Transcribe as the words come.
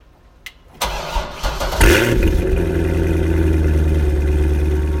You're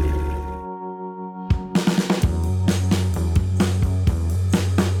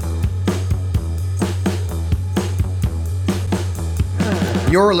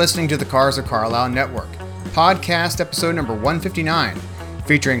listening to the Cars of Carlisle Network, podcast episode number 159,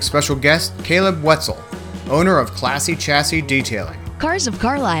 featuring special guest Caleb Wetzel, owner of Classy Chassis Detailing. Cars of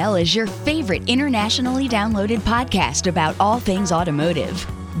Carlisle is your favorite internationally downloaded podcast about all things automotive.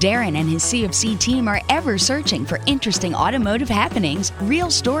 Darren and his CFC team are ever searching for interesting automotive happenings,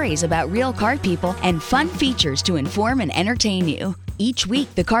 real stories about real car people, and fun features to inform and entertain you. Each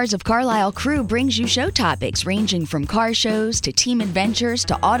week, the Cars of Carlisle crew brings you show topics ranging from car shows to team adventures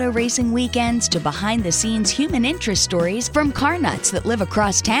to auto racing weekends to behind-the-scenes human interest stories from car nuts that live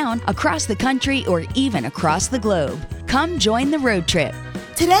across town, across the country, or even across the globe. Come join the road trip.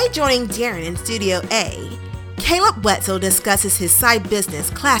 Today, joining Darren in Studio A, Caleb Wetzel discusses his side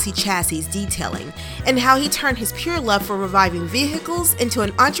business, Classy Chassis Detailing, and how he turned his pure love for reviving vehicles into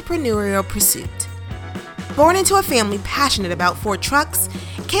an entrepreneurial pursuit. Born into a family passionate about Ford trucks,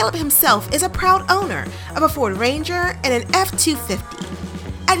 Caleb himself is a proud owner of a Ford Ranger and an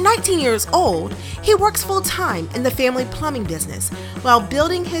F-250. At 19 years old, he works full-time in the family plumbing business while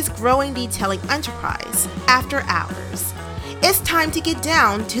building his growing detailing enterprise after hours. It's time to get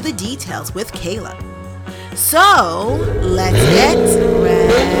down to the details with Caleb. So, let's get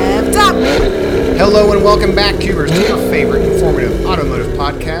revved up. Hello and welcome back, Cubers, to your favorite informative automotive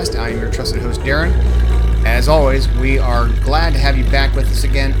podcast. I am your trusted host, Darren. As always, we are glad to have you back with us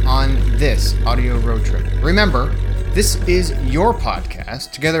again on this audio road trip. Remember, this is your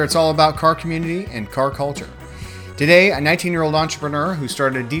podcast. Together, it's all about car community and car culture. Today, a 19-year-old entrepreneur who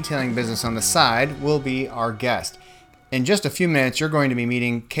started a detailing business on the side will be our guest. In just a few minutes, you're going to be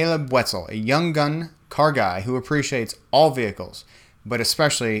meeting Caleb Wetzel, a young gun car guy who appreciates all vehicles, but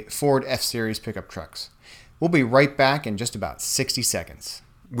especially Ford F-Series pickup trucks. We'll be right back in just about 60 seconds.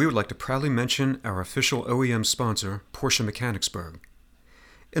 We would like to proudly mention our official OEM sponsor, Porsche Mechanicsburg.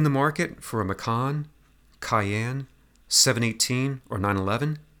 In the market for a Macan, Cayenne, 718, or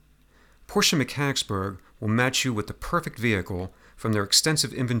 911, Porsche Mechanicsburg will match you with the perfect vehicle from their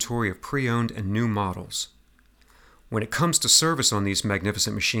extensive inventory of pre-owned and new models. When it comes to service on these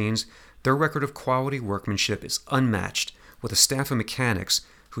magnificent machines, their record of quality workmanship is unmatched, with a staff of mechanics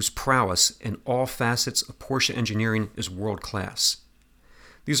whose prowess in all facets of Porsche engineering is world-class.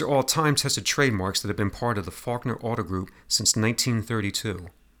 These are all time-tested trademarks that have been part of the Faulkner Auto Group since 1932.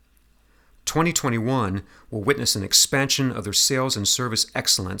 2021 will witness an expansion of their sales and service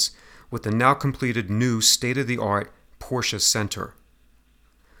excellence with the now completed new state-of-the-art Porsche Center.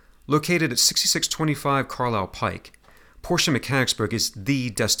 Located at 6625 Carlisle Pike, Porsche Mechanicsburg is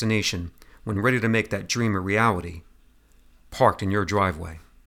the destination when ready to make that dream a reality, parked in your driveway.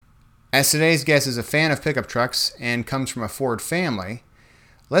 As today's guest is a fan of pickup trucks and comes from a Ford family,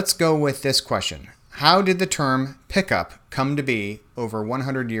 let's go with this question. How did the term pickup come to be over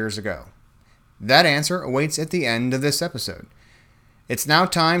 100 years ago? That answer awaits at the end of this episode. It's now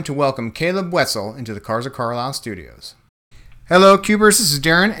time to welcome Caleb Wetzel into the Cars of Carlisle studios. Hello, Cubers. This is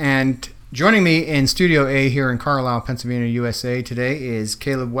Darren, and joining me in Studio A here in Carlisle, Pennsylvania, USA today is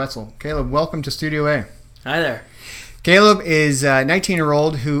Caleb Wetzel. Caleb, welcome to Studio A. Hi there. Caleb is a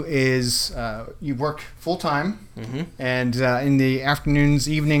 19-year-old who is, you work full-time, and in the afternoons,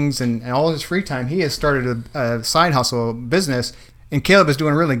 evenings, and all his free time, he has started a side hustle business, and Caleb is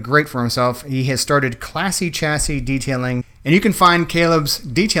doing really great for himself. He has started Classy Chassis Detailing, and you can find Caleb's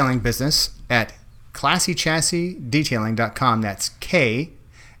detailing business at classychassisdetailing.com. That's K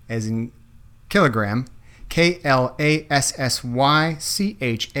as in kilogram,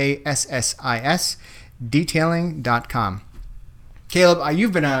 KLASSYCHASSIS detailing.com. Caleb, you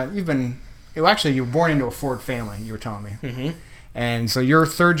were born into a Ford family, you were telling me. Mm-hmm. And so you're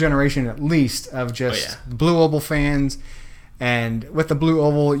third generation at least of just Blue Oval fans. And with the Blue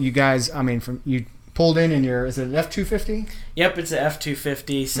Oval, you guys, you pulled in your, is it an F-250? Yep, it's an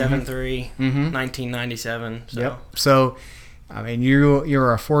F-250 7.3, 1997. So. Yep. So,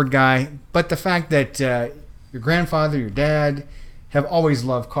 you're a Ford guy, but the fact that your grandfather, your dad, have always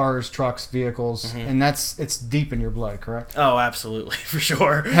loved cars, trucks, vehicles, and it's deep in your blood, correct? Oh, absolutely, for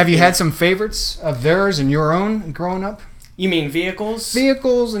sure. Have you had some favorites of theirs and your own growing up? You mean vehicles?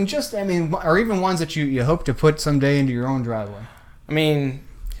 Vehicles and just, or even ones that you hope to put someday into your own driveway.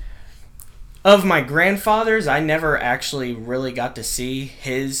 Of my grandfather's, I never actually really got to see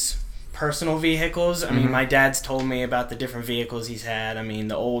his personal vehicles. My dad's told me about the different vehicles he's had.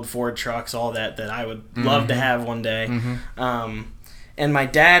 The old Ford trucks, all that I would love to have one day. And my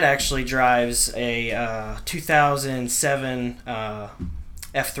dad actually drives a 2007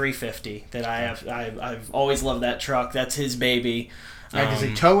 F350 that I have. I've always loved that truck. That's his baby. Does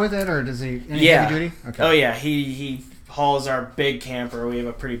he tow with it, or does he any Yeah. heavy duty? Okay. Oh yeah, he hauls our big camper. We have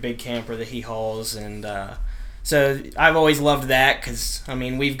a pretty big camper that he hauls, and so I've always loved that because I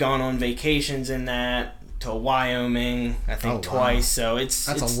mean we've gone on vacations in that to Wyoming, I think twice. So it's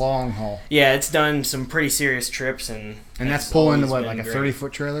a long haul. Yeah, it's done some pretty serious trips, and that's pulling always what, been like a great.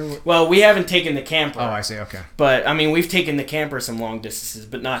 30-foot trailer? Well, we haven't taken the camper. Oh, I see. Okay. But I mean, we've taken the camper some long distances,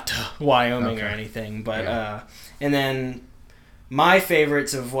 but not to Wyoming or Okay. anything. But and then my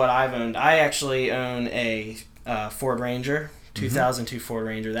favorites of what I've owned, I actually own a Ford Ranger, 2002 Ford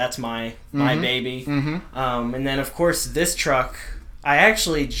Ranger. That's my baby. And then of course this truck, I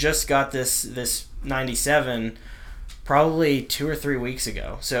actually just got this 97 probably 2 or 3 weeks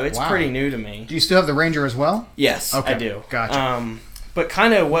ago, so it's pretty new to me. Do you still have the Ranger as well? Yes, Okay. I do. Gotcha. But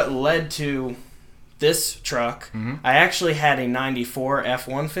kind of what led to this truck, I actually had a 94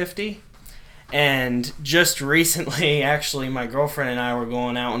 F-150, and just recently, actually, my girlfriend and I were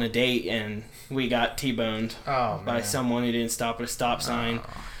going out on a date, and we got T-boned by someone who didn't stop at a stop sign.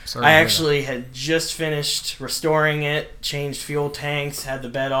 Sorry I to hear actually had just finished restoring it, changed fuel tanks, had the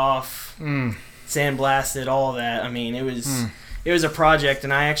bed off, sandblasted, all that. I mean, it was a project,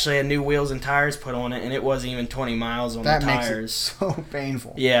 and I actually had new wheels and tires put on it, and it wasn't even 20 miles on that the makes tires. it so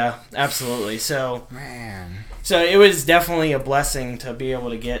painful. Yeah, absolutely. So Man. so it was definitely a blessing to be able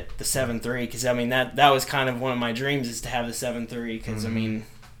to get the 7.3, because I mean that was kind of one of my dreams, is to have the 7.3, because I mean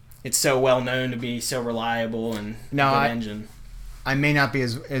it's so well known to be so reliable and good engine. I may not be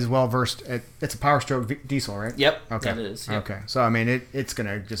as well versed at. It's a Power Stroke diesel, right? Yep. Okay. That is. Yep. Okay. So I mean, it's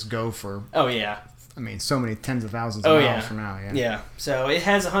gonna just go for. Oh yeah. I mean, so many tens of thousands of miles from now. Yeah. Yeah. So it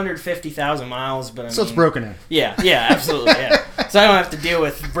has 150,000 miles, but I So mean, it's broken in. Yeah. Yeah. Absolutely. Yeah. So I don't have to deal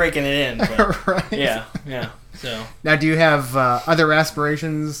with breaking it in. But Right. Yeah. Yeah. So Now, do you have other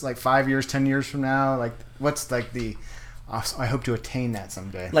aspirations, like 5 years, 10 years from now? Like, what's like the? I hope to attain that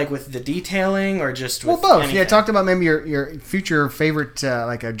someday. like with the detailing, or just Well, with both. anything? Yeah, talked about maybe your future favorite,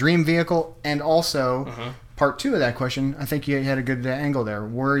 like a dream vehicle, and also part two of that question. I think you had a good angle there.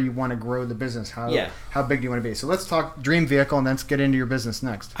 Where you want to grow the business? How big do you want to be? So let's talk dream vehicle, and then let's get into your business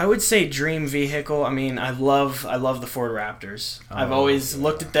next. I would say dream vehicle. I mean, I love the Ford Raptors. I've always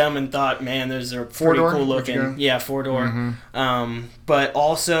looked at them and thought, man, those are pretty Four-door? cool Where'd you looking. go? Yeah, 4-door. But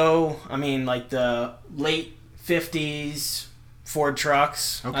also, I mean, like the late 50s Ford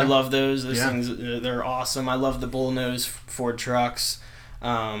trucks. Okay. I love those. Those Yeah. things, they're awesome. I love the bullnose Ford trucks.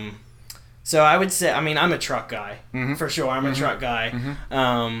 So I would say, I mean, I'm a truck guy for sure. I'm a truck guy.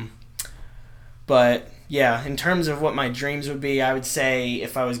 But yeah, in terms of what my dreams would be, I would say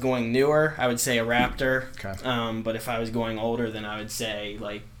if I was going newer, I would say a Raptor. Okay. But if I was going older, then I would say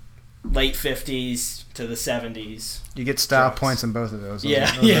like late 50s to the 70s. You get style trucks. points in both of those. Those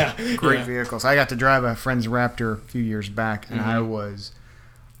Yeah, are yeah, great yeah. vehicles. I got to drive a friend's Raptor a few years back, and I was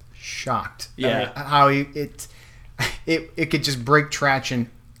shocked. Yeah. How it could just break traction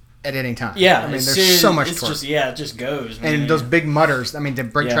at any time. Yeah, I mean, as there's soon- so much it's torque. just it just goes. Man. And those big mutters, I mean, to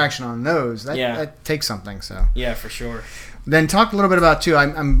break Yeah. traction on those, Yeah. that takes something. So Yeah, for sure. then talk a little bit about too.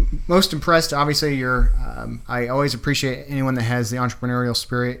 I'm most impressed. Obviously, you're. I always appreciate anyone that has the entrepreneurial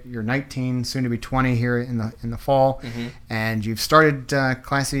spirit. You're 19, soon to be 20 here in the fall, and you've started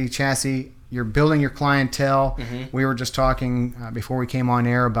Classy Chassis. You're building your clientele. We were just talking before we came on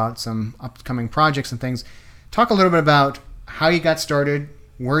air about some upcoming projects and things. Talk a little bit about how you got started,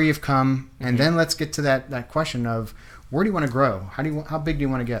 where you've come, and then let's get to that question of where do you want to grow? How big do you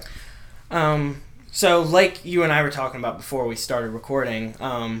want to get? So like you and I were talking about before we started recording,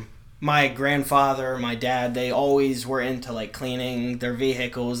 my grandfather, my dad, they always were into like cleaning their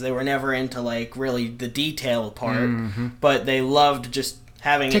vehicles. They were never into like really the detail part, but they loved just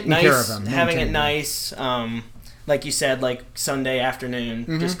having Taking it nice, care of them, having it maintaining them. nice. Like you said, like Sunday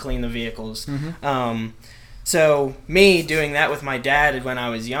afternoon, just clean the vehicles. So me doing that with my dad when I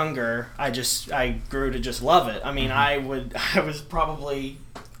was younger, I grew to just love it. I mean, I was probably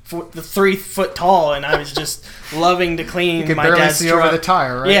the 3 foot tall, and I was just loving to clean You could my barely dad's see truck. over the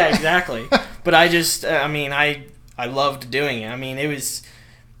tire, right? Yeah, exactly. But I just, I mean, I loved doing it. I mean, it was.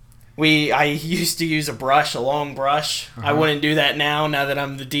 I used to use a long brush. I wouldn't do that now that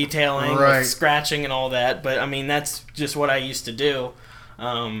I'm the detailing, Right. with scratching and all that. But I mean, that's just what I used to do.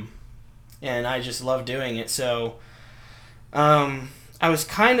 And I just love doing it. So I was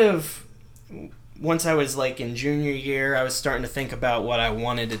kind of, once I was like in junior year, I was starting to think about what I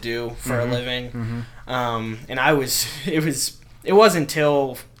wanted to do for a living. And it wasn't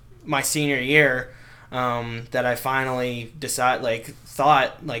until my senior year that I finally thought,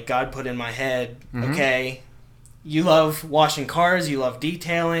 like God put in my head, okay, you love washing cars, you love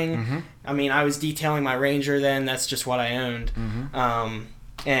detailing. I mean, I was detailing my Ranger then. That's just what I owned.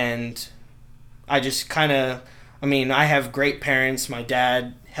 And I just kind of, I mean, I have great parents. My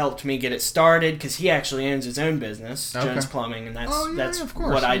dad helped me get it started because he actually owns his own business, Jones Plumbing, and that's of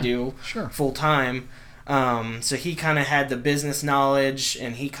course, what I do Sure. full time. So he kind of had the business knowledge,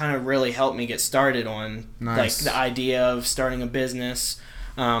 and he kind of really helped me get started on like the idea of starting a business.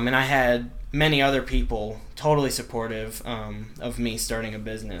 And I had many other people totally supportive of me starting a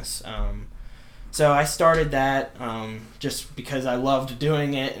business. So I started that just because I loved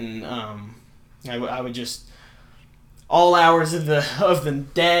doing it, and I would just, all hours of the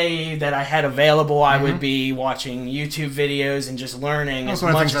day that I had available, I would be watching YouTube videos and just learning as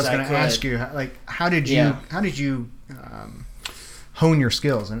much as I could. That's one of the things I was going to ask you. Like, how did you hone your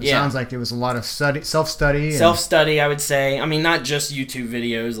skills? And it sounds like it was a lot of self-study. Self-study, I would say. I mean, not just YouTube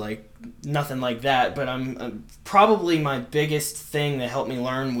videos, like nothing like that, but I'm probably my biggest thing that helped me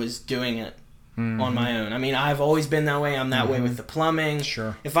learn was doing it on my own. I mean, I've always been that way. I'm that way with the plumbing.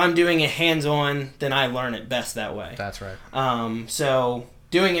 Sure. If I'm doing it hands-on, then I learn it best that way. That's right. So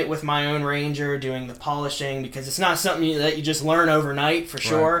doing it with my own Ranger, doing the polishing, because it's not something that you just learn overnight for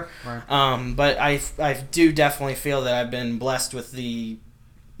sure. Right. But I do definitely feel that I've been blessed with the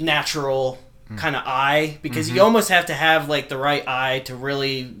natural kind of eye, because you almost have to have like the right eye to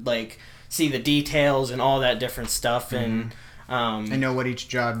really like see the details and all that different stuff. And I know what each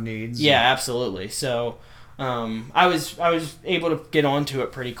job needs. Yeah, absolutely. So I was able to get onto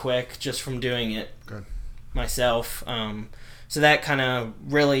it pretty quick just from doing it myself. So that kind of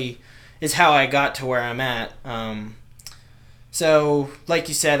really is how I got to where I'm at. So like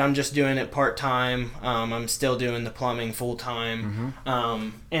you said, I'm just doing it part-time. I'm still doing the plumbing full-time.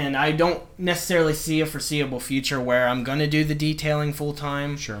 And I don't necessarily see a foreseeable future where I'm going to do the detailing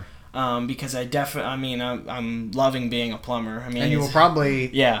full-time. Sure. Because I'm loving being a plumber. I mean, and you will probably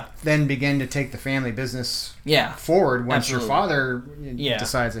yeah then begin to take the family business forward once Absolutely. your father Yeah.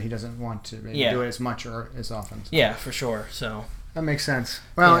 decides that he doesn't want to do it as much or as often. So Yeah, for sure. So that makes sense.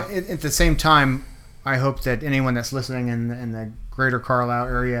 Well, at the same time, I hope that anyone that's listening in the greater Carlisle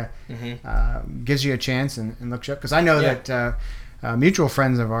area gives you a chance and looks you up, because I know that mutual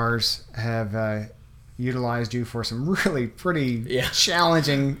friends of ours have utilized you for some really pretty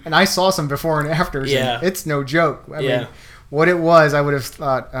challenging, and I saw some before and afters, and it's no joke. I mean, what it was, I would have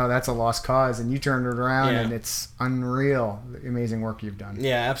thought, oh, that's a lost cause, and you turned it around, and it's unreal, the amazing work you've done.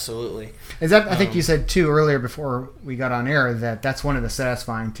 Yeah, absolutely. Is that? I think you said too earlier before we got on air that that's one of the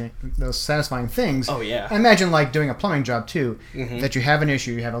satisfying things. Oh yeah. I imagine like doing a plumbing job too, that you have an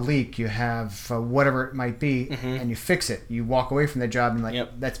issue, you have a leak, you have whatever it might be, and you fix it. You walk away from the job and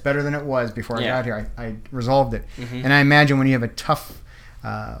like, that's better than it was before I got here. I resolved it. And I imagine when you have a tough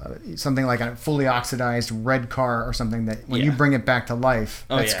something like a fully oxidized red car or something, that when you bring it back to life,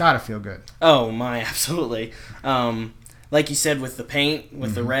 that's got to feel good. Oh my, absolutely. Like you said, with the paint,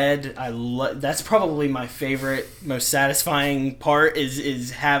 with the red, that's probably my favorite, most satisfying part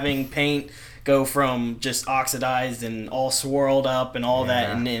is having paint go from just oxidized and all swirled up and all that,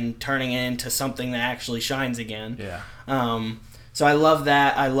 and then turning it into something that actually shines again. So I love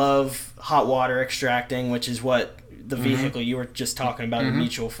that. I love hot water extracting, which is what the vehicle you were just talking about, a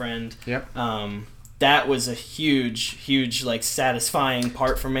mutual friend. That was a huge like satisfying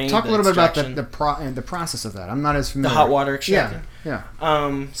part for me. Talk a little bit about the process of that. I'm not as familiar. The hot water extracting. Yeah.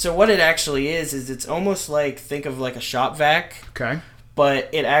 So what it actually is it's almost like, think of like a shop vac. Okay. But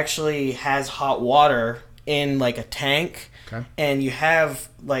it actually has hot water in like a tank. Okay. And you have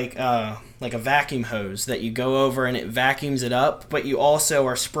like a vacuum hose that you go over and it vacuums it up, but you also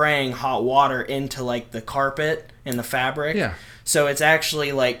are spraying hot water into like the carpet and the fabric. Yeah. So it's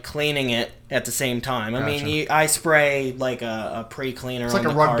actually like cleaning it at the same time. I mean, I spray like a pre-cleaner on the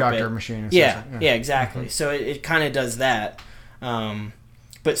carpet. It's like a rug doctor machine. Yeah, exactly. So it kind of does that.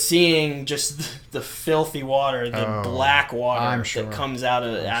 But seeing just the filthy water, the black water that comes out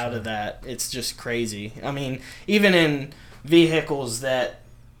of that, it's just crazy. I mean, even in vehicles that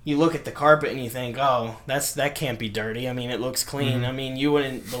you look at the carpet and you think, oh, that can't be dirty. I mean, it looks clean. I mean, you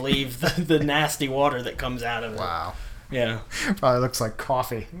wouldn't believe the nasty water that comes out of it. Wow. Yeah. Probably looks like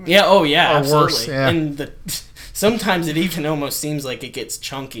coffee. Yeah. Oh, yeah. Or absolutely. worse. Yeah. And sometimes it even almost seems like it gets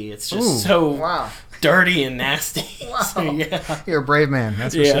chunky. It's just dirty and nasty. Wow. So, yeah. You're a brave man.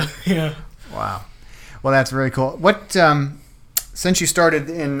 That's for sure. Yeah. Wow. Well, that's very cool. What? Since you started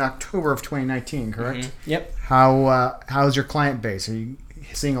in October of 2019, correct? Yep. How's your client base? Are you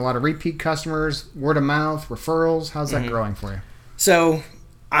seeing a lot of repeat customers, word of mouth, referrals? How's that growing for you? So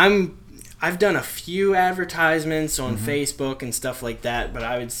I've done a few advertisements on Facebook and stuff like that, but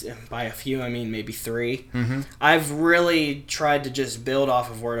I would say, by a few, I mean maybe 3. I've really tried to just build off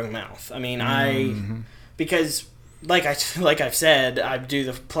of word of mouth. I mean, because like I've said, I do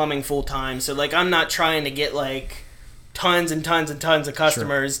the plumbing full time, so like I'm not trying to get like tons and tons and tons of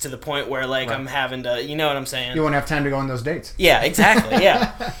customers to the point where like I'm having to, you know what I'm saying? You won't have time to go on those dates. Yeah, exactly.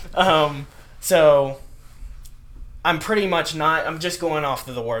 Yeah. So I'm pretty much not. I'm just going off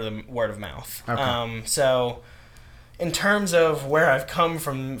the word of mouth. Okay. So in terms of where I've come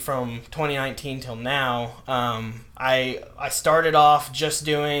from 2019 till now, I started off just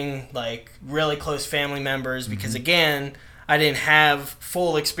doing like really close family members because again, I didn't have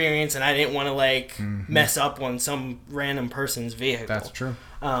full experience and I didn't want to like mess up on some random person's vehicle. That's true.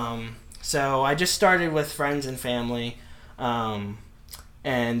 So I just started with friends and family.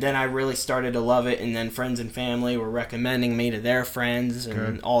 And then I really started to love it, and then friends and family were recommending me to their friends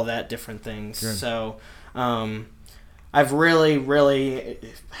and all that different things. Good. So I've really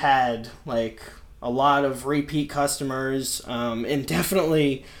had like a lot of repeat customers, and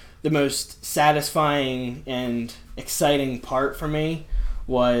definitely the most satisfying and exciting part for me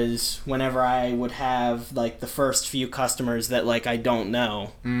was whenever I would have like the first few customers that like I don't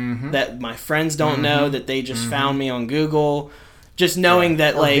know, that my friends don't know, that they just found me on Google. Just knowing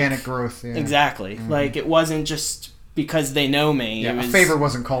that, like... Organic growth, yeah. Exactly. Like, it wasn't just because they know me. Yeah, it was, a favor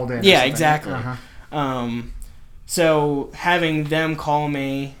wasn't called in. Yeah, exactly. So, having them call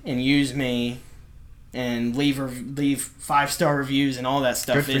me and use me and leave 5-star reviews and all that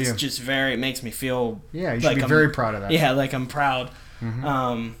stuff, it's just it makes me feel... Yeah, you should be very proud of that. Yeah, like I'm proud.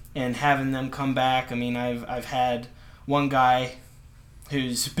 And having them come back, I mean, I've had one guy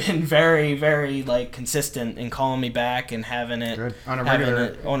who's been very, very like consistent in calling me back and having it on a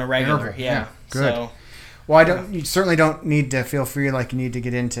regular. Yeah. Good. So, well, you certainly don't need to feel free like you need to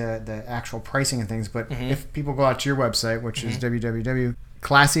get into the actual pricing and things, but if people go out to your website, which is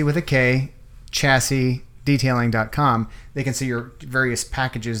www.classy.com, they can see your various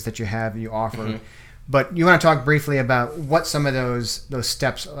packages that you offer. But you want to talk briefly about what some of those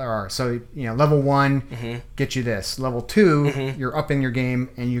steps are. So, level 1, get you this. Level 2, you're up in your game,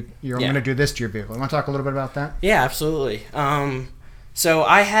 and you're going to do this to your vehicle. You want to talk a little bit about that? Yeah, absolutely. So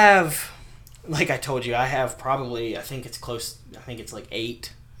I have, like I told you, I have probably, I think it's like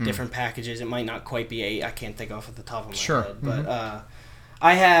 8 different packages. It might not quite be 8. I can't think off at the top of my head. But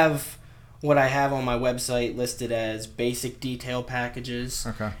I have what I have on my website listed as basic detail packages.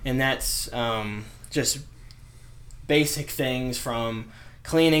 Okay. And that's... just basic things from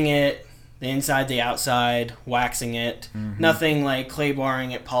cleaning it, the inside, the outside, waxing it. Nothing like clay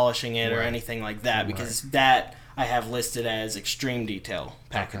barring it, polishing it, or anything like that, because that I have listed as extreme detail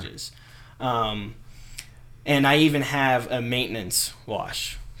packages. And I even have a maintenance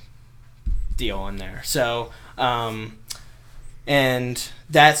wash deal on there. So, and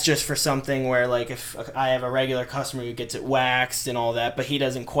that's just for something where, like, if I have a regular customer who gets it waxed and all that, but he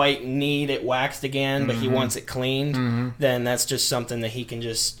doesn't quite need it waxed again, but he wants it cleaned, then that's just something that he can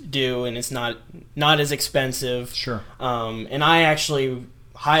just do, and it's not as expensive. Sure. And I actually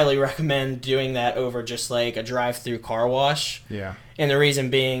highly recommend doing that over just, like, a drive-through car wash. Yeah. And the reason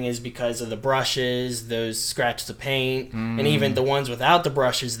being is because of the brushes, those scratch the paint, and even the ones without the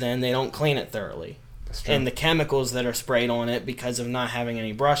brushes, then they don't clean it thoroughly. And the chemicals that are sprayed on it because of not having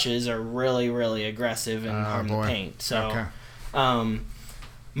any brushes are really, really aggressive and harm the paint. So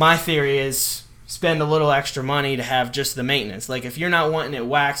my theory is spend a little extra money to have just the maintenance. Like if you're not wanting it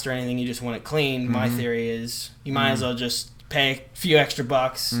waxed or anything, you just want it cleaned, my theory is you might as well just pay a few extra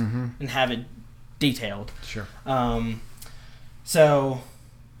bucks and have it detailed. Sure. So,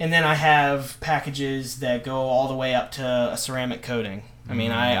 and then I have packages that go all the way up to a ceramic coating. I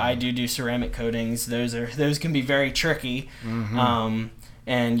mean, I do ceramic coatings. Those can be very tricky,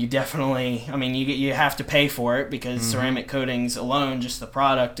 and you definitely, I mean, you have to pay for it because ceramic coatings alone, just the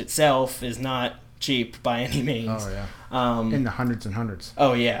product itself, is not cheap by any means. Oh yeah, in the hundreds and hundreds.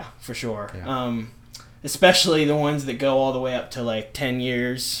 Oh yeah, for sure. Yeah. Especially the ones that go all the way up to like 10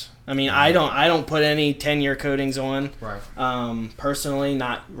 years. I mean, I don't put any 10-year coatings on. Right. Personally,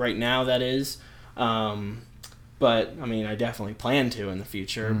 not right now. That is. But, I mean, I definitely plan to in the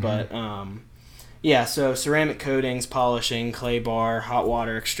future. But, yeah, so ceramic coatings, polishing, clay bar, hot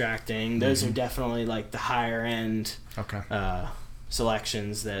water extracting, those are definitely, like, the higher-end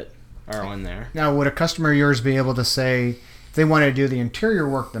selections that are on there. Now, would a customer of yours be able to say, if they want to do the interior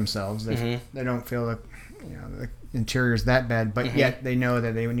work themselves, they don't feel that, the interior is that bad, but yet they know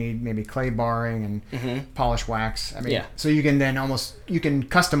that they would need maybe clay barring and polish wax. I mean, so you can then you can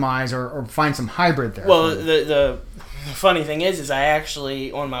customize or find some hybrid there. Well, the the funny thing is I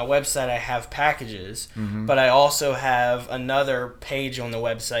actually, on my website, I have packages, but I also have another page on the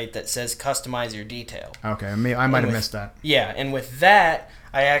website that says customize your detail. Okay, I might have missed that. Yeah, and with that,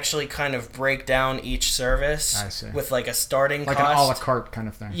 I actually kind of break down each service I see. with like a starting Like cost. an a la carte kind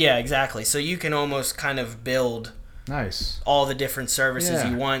of thing. Yeah, exactly. So you can almost kind of build Nice. all the different services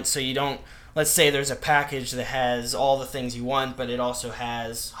Yeah. you want. So you don't, let's say there's a package that has all the things you want, but it also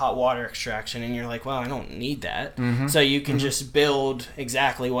has hot water extraction, and you're like, well, I don't need that. So you can just build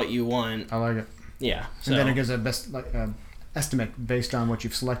exactly what you want. I like it. Yeah. So, And then it gives a best estimate based on what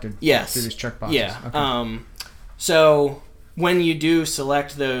you've selected. yes. Through these checkboxes. Yeah. Okay. So when you do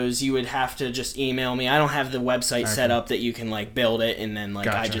select those, you would have to just email me. I don't have the website set up that you can like build it and then like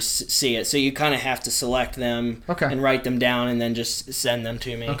I Gotcha. just see it. So you kind of have to select them and write them down and then just send them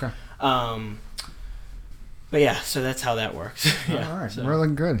to me. Okay. But yeah, so that's how that works. Yeah. All right. So, Really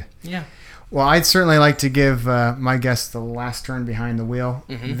good. yeah. Well, I'd certainly like to give my guests the last turn behind the wheel.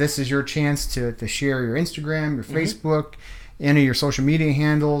 Mm-hmm. This is your chance to share your Instagram, your Facebook, any of your social media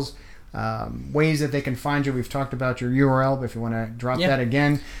handles, ways that they can find you. We've talked about your URL, but if you want to drop that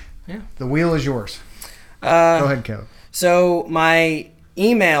again, the wheel is yours. Go ahead, Caleb. So my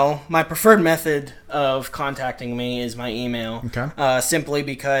email, my preferred method of contacting me is my email. Okay. Simply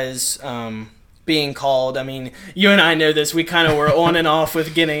because being called, I mean, you and I know this, we kind of were on and off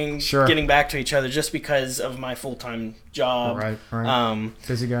with getting back to each other just because of my full-time job. Right.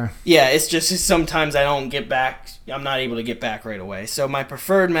 Busy guy. Yeah, it's just sometimes I don't get back, I'm not able to get back right away. So my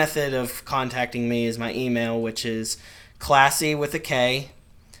preferred method of contacting me is my email, which is classy with a K,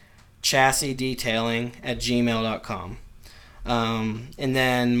 chassisdetailing@gmail.com. And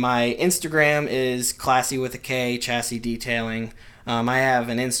then my Instagram is classy with a K, chassis detailing. I have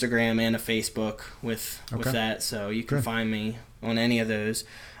an Instagram and a Facebook with that, so you can find me on any of those.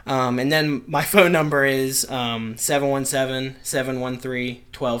 And then my phone number is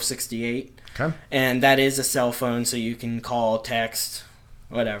 717-713-1268. Okay. And that is a cell phone, so you can call, text,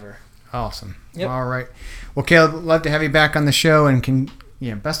 whatever. Awesome. Yep. All right. Well, Caleb, love to have you back on the show, and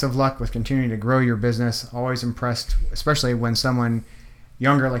best of luck with continuing to grow your business. Always impressed, especially when someone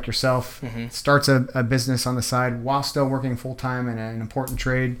younger like yourself starts a business on the side while still working full-time in an important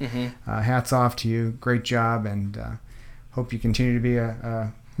trade. Hats off to you. Great job, and hope you continue to be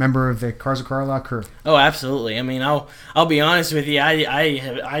a member of the Cars of Carlisle crew. Oh, absolutely. I mean, I'll be honest with you.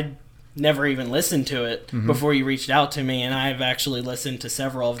 I never even listened to it before you reached out to me, and I've actually listened to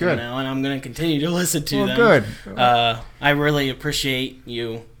several of them now, and I'm going to continue to listen to them. Good. I really appreciate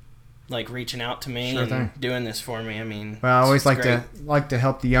you reaching out to me thing. doing this for me. I mean, well, I always it's like to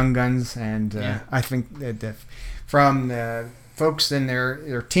help the young guns, and I think that from the folks in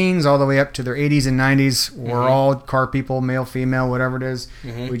their teens all the way up to their 80s and 90s, we're all car people, male, female, whatever it is.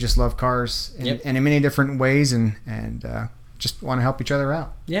 We just love cars in many different ways, and just want to help each other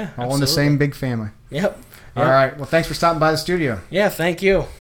out. Yeah, all absolutely. in the same big family. Yep. All right. Well, thanks for stopping by the studio. Yeah, thank you.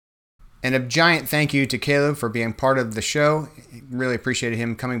 And a giant thank you to Caleb for being part of the show. Really appreciated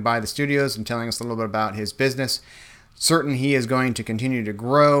him coming by the studios and telling us a little bit about his business. Certain he is going to continue to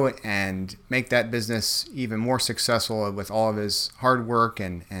grow and make that business even more successful with all of his hard work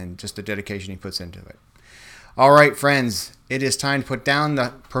and just the dedication he puts into it. All right, friends, it is time to put down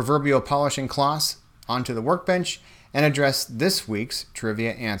the proverbial polishing cloths onto the workbench and address this week's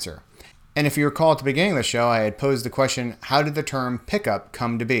trivia answer. And if you recall at the beginning of the show, I had posed the question, how did the term pickup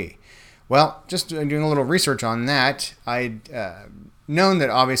come to be? Well, just doing a little research on that, I'd known that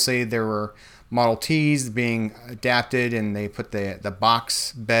obviously there were Model Ts being adapted, and they put the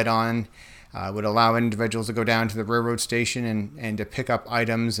box bed on, would allow individuals to go down to the railroad station and to pick up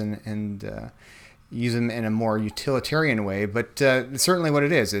items and use them in a more utilitarian way. But certainly what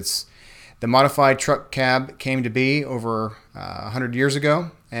it is, it's the modified truck cab came to be over 100 years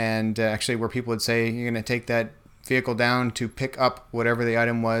ago, and actually where people would say you're going to take that vehicle down to pick up whatever the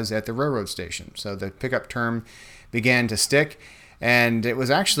item was at the railroad station. So the pickup term began to stick, and it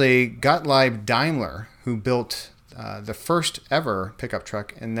was actually Gottlieb Daimler who built the first ever pickup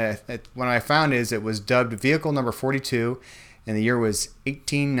truck. And what I found is it was dubbed vehicle number 42, and the year was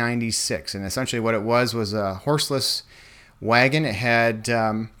 1896. And essentially what it was a horseless wagon. It had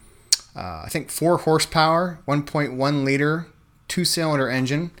I think 4 horsepower, 1.1 liter, 2-cylinder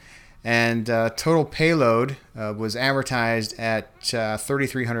engine, and total payload was advertised at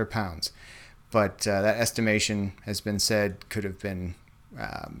 3,300 pounds. But that estimation has been said could have been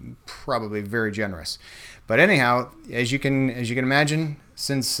probably very generous. But anyhow, as you can imagine,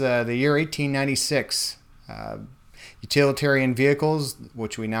 since the year 1896, Utilitarian vehicles,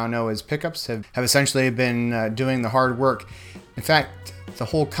 which we now know as pickups, have essentially been doing the hard work. In fact, the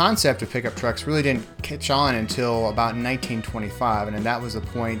whole concept of pickup trucks really didn't catch on until about 1925, and that was the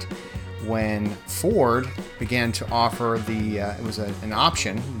point when Ford began to offer it was an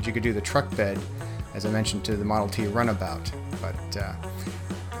option that you could do the truck bed, as I mentioned, to the Model T runabout. But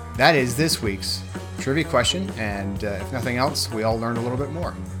that is this week's trivia question, and if nothing else, we all learned a little bit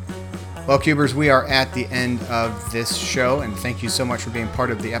more. Well, Cubers, we are at the end of this show, and thank you so much for being part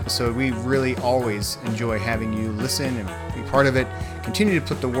of the episode. We really always enjoy having you listen and be part of it. Continue to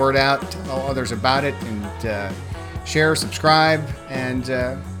put the word out, tell others about it, and share, subscribe, and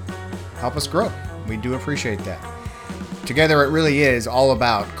help us grow. We do appreciate that. Together, it really is all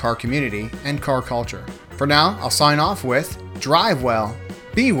about car community and car culture. For now, I'll sign off with drive well,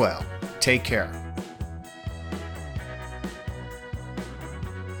 be well, take care.